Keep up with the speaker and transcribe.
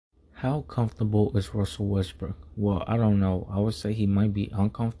How comfortable is Russell Westbrook? Well, I don't know. I would say he might be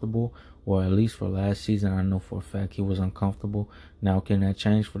uncomfortable, or at least for last season, I know for a fact he was uncomfortable. Now, can that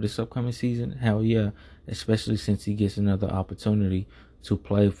change for this upcoming season? Hell yeah, especially since he gets another opportunity to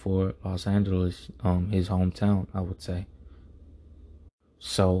play for Los Angeles, his hometown, I would say.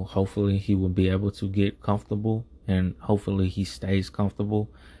 So hopefully he will be able to get comfortable, and hopefully he stays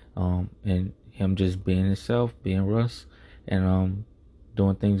comfortable, and him just being himself, being Russ, and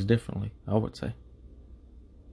doing things differently, I would say.